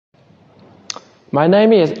My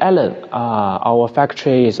name is Alan. Our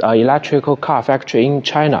factory is an electrical car factory in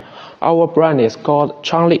China. Our brand is called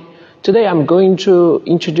Changli. Today I'm going to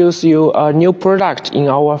introduce you a new product in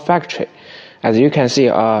our factory. As you can see,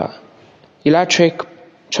 electric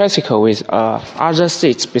tricycle with other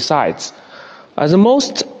seats besides. The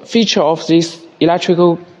most feature of this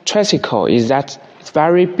electrical tricycle is that it's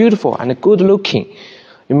very beautiful and good looking.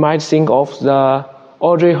 You might think of the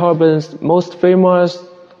Audrey Hepburn's most famous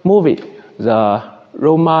movie, The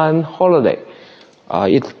Roman Holiday.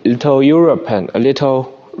 Little European, a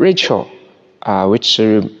little Rachel, which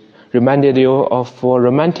reminded you of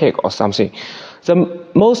romantic or something. The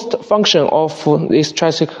most function of this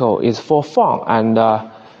tricycle is for fun and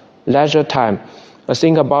leisure time.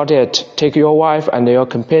 Think about it. Take your wife and your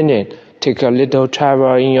companion. Take a little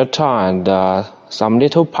travel in your town and some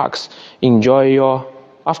little parks. Enjoy your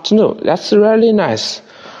afternoon. That's really nice.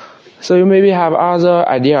 So you maybe have other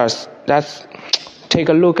ideas. Let's take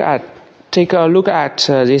a look at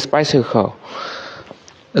this bicycle.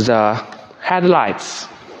 The headlights,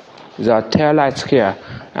 the tail lights here,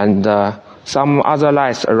 and some other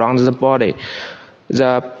lights around the body.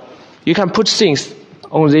 You can put things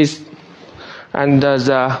on this, and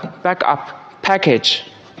the backup package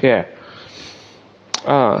here.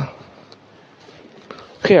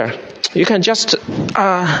 Here you can just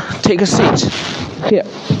take a seat here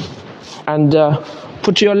and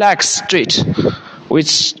put your legs straight,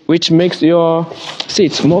 which makes your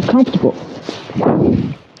seat more comfortable.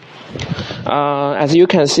 As you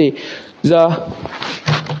can see, the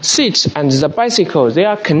seat and the bicycle, they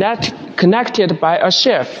are connected by a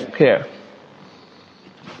shelf here.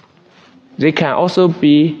 They can also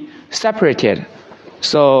be separated.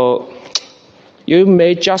 So you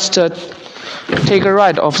may just take a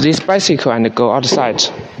ride of this bicycle and go outside.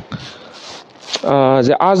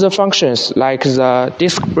 The other functions like the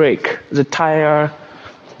disc brake, the tire,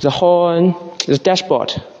 the horn, the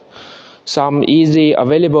dashboard, some easy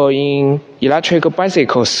available in electrical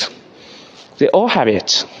bicycles. They all have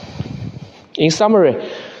it. In summary,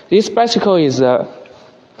 this bicycle is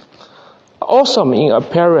awesome in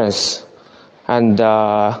appearance, and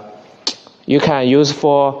you can use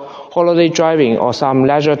for holiday driving or some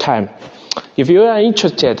leisure time. If you are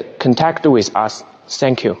interested, contact with us.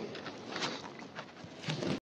 Thank you.